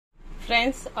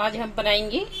Friends, आज हम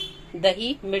बनाएंगे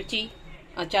दही मिर्ची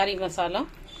अचारी मसाला।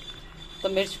 तो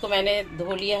मिर्च को मैंने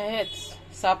धो लिया है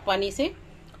साफ पानी से,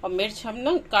 और मिर्च हम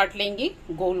ना काट लेंगे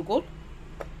गोल गोल।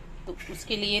 तो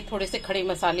उसके लिए थोड़े से खड़े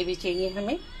मसाले भी चाहिए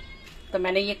हमें। तो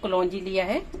मैंने ये कलौंजी लिया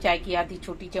है चाय की आधी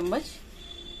छोटी चम्मच,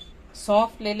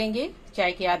 सौंफ ले लेंगे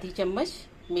चाय की आधी चम्मच,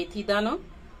 मेथी दाना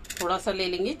थोड़ा सा ले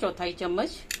लेंगे चौथाई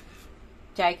चम्मच,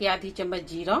 चाय की आधी चम्मच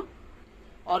जीरा,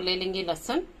 और ले लेंगे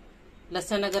लहसुन।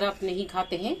 लहसुन अगर आप नहीं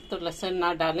खाते हैं तो लहसुन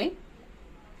ना डालें।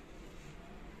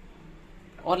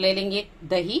 और ले लेंगे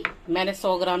दही, मैंने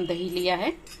 100 ग्राम दही लिया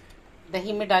है।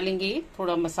 दही में डालेंगे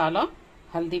थोड़ा मसाला,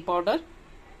 हल्दी पाउडर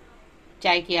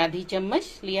चाय की आधी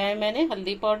चम्मच लिया है मैंने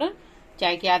हल्दी पाउडर,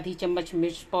 चाय की आधी चम्मच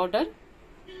मिर्च पाउडर,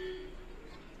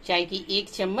 चाय की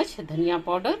 1 चम्मच धनिया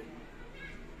पाउडर,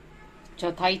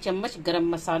 चौथाई चम्मच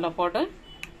गरम मसाला पाउडर।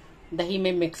 दही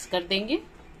में मिक्स कर देंगे।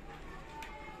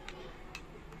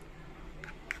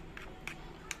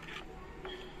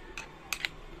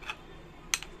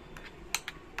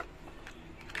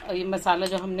 और ये मसाला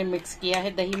जो हमने मिक्स किया है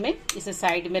दही में, इसे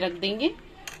साइड में रख देंगे।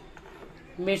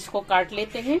 मिर्च को काट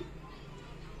लेते हैं।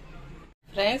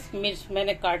 फ्रेंड्स, मिर्च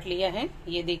मैंने काट लिया है,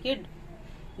 ये देखिए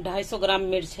 250 ग्राम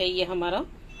मिर्च है ये हमारा।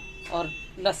 और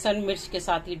लहसुन मिर्च के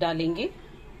साथ ही डालेंगे।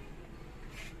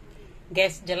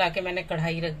 गैस जला के मैंने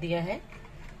कढ़ाई रख दिया है।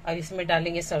 अब इसमें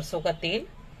डालेंगे सरसों का तेल।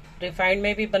 रिफाइंड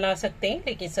में भी बना सकते हैं,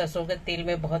 लेकिन सरसों के तेल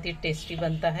में बहुत ही टेस्टी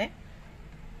बनता है।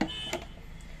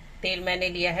 तेल मैंने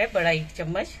लिया है बड़ा 1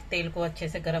 चम्मच। तेल को अच्छे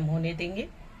से गर्म होने देंगे।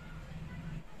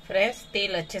 फ्रेंड्स,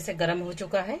 तेल अच्छे से गर्म हो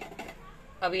चुका है।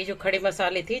 अब ये जो खड़े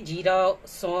मसाले थे जीरा,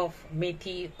 सौंफ,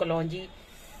 मेथी, कलौंजी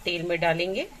तेल में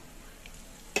डालेंगे।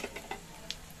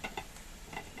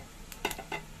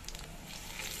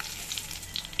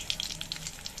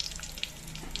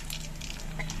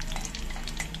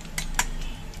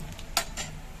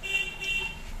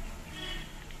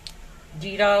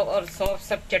 जीरा और सौंफ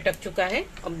सब चटक चुका है।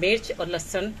 और मिर्च और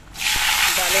लहसुन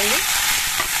डालेंगे।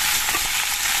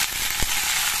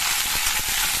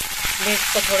 मिर्च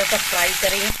को थोड़ा सा फ्राई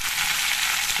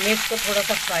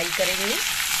करेंगे।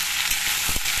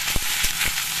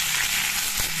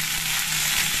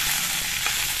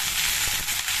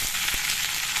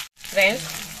 फ्रेंड्स,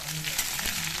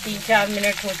 3-4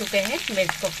 मिनट हो चुके हैं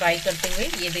मिर्च को फ्राई करते हुए।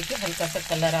 ये देखिए हल्का सा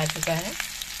कलर आ चुका है।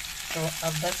 तो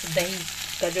अब बस दही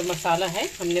का जो मसाला है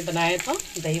हमने बनाया था,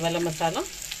 दही वाला मसाला,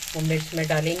 वो मिर्च में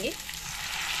डालेंगे।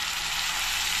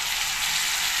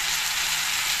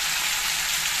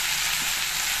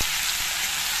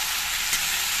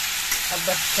 अब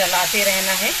बस चलाते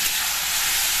रहना है,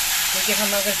 क्योंकि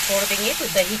हम अगर छोड़ देंगे तो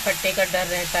दही फटने का डर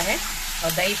रहता है,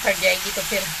 और दही फट जाएगी तो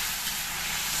फिर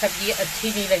सब्जी अच्छी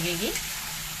नहीं लगेगी।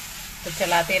 तो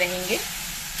चलाते रहेंगे।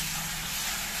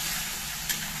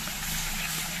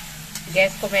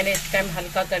 गैस को मैंने इस टाइम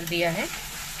हल्का कर दिया है।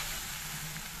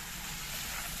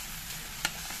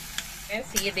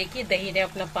 ये देखिए दही ने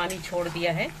अपना पानी छोड़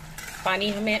दिया है। पानी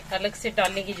हमें अलग से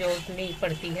डालने की जरूरत नहीं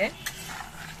पड़ती है।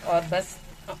 और बस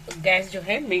गैस जो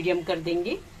है मीडियम कर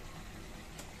देंगे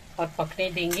और पकने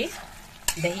देंगे।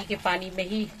 दही के पानी में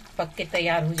ही पक के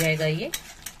तैयार हो जाएगा ये।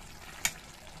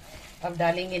 अब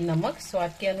डालेंगे नमक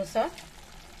स्वाद के अनुसार।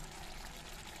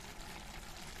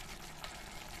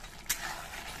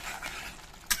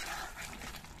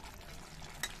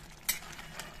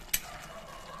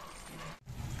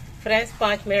 फ्रेंड्स,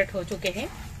 5 मिनट हो चुके हैं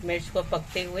मिर्च को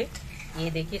पकते हुए। ये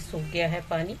देखिए सूख गया है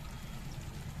पानी।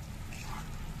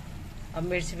 अब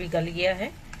मिर्च भी गल गया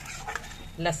है,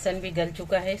 लहसुन भी गल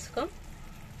चुका है इसका।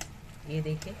 ये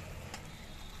देखिए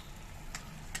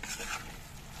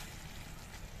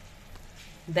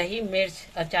दही मिर्च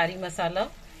अचारी मसाला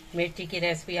मिर्ची की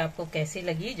रेसिपी आपको कैसी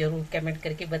लगी जरूर कमेंट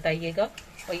करके बताइएगा।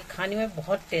 और ये खाने में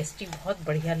बहुत टेस्टी, बहुत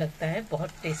बढ़िया लगता है,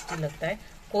 बहुत टेस्टी लगता है।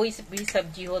 कोई भी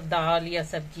सब्जी हो, दाल या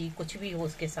सब्जी कुछ भी हो,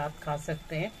 उसके साथ खा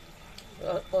सकते हैं।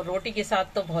 और रोटी के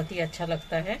साथ तो बहुत ही अच्छा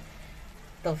लगता है।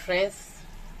 तो फ्रेंड्स,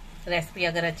 रेसिपी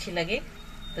अगर अच्छी लगे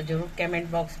तो जरूर कमेंट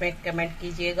बॉक्स में कमेंट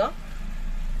कीजिएगा।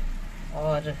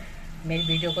 और मेरी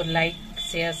वीडियो को लाइक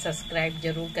शेयर सब्सक्राइब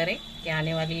जरूर करें, कि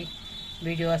आने वाली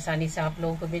वीडियो आसानी से आप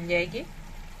लोगों को मिल जाएगी।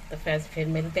 तो फ्रेंड्स, फिर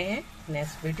मिलते हैं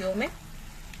नेक्स्ट वीडियो में।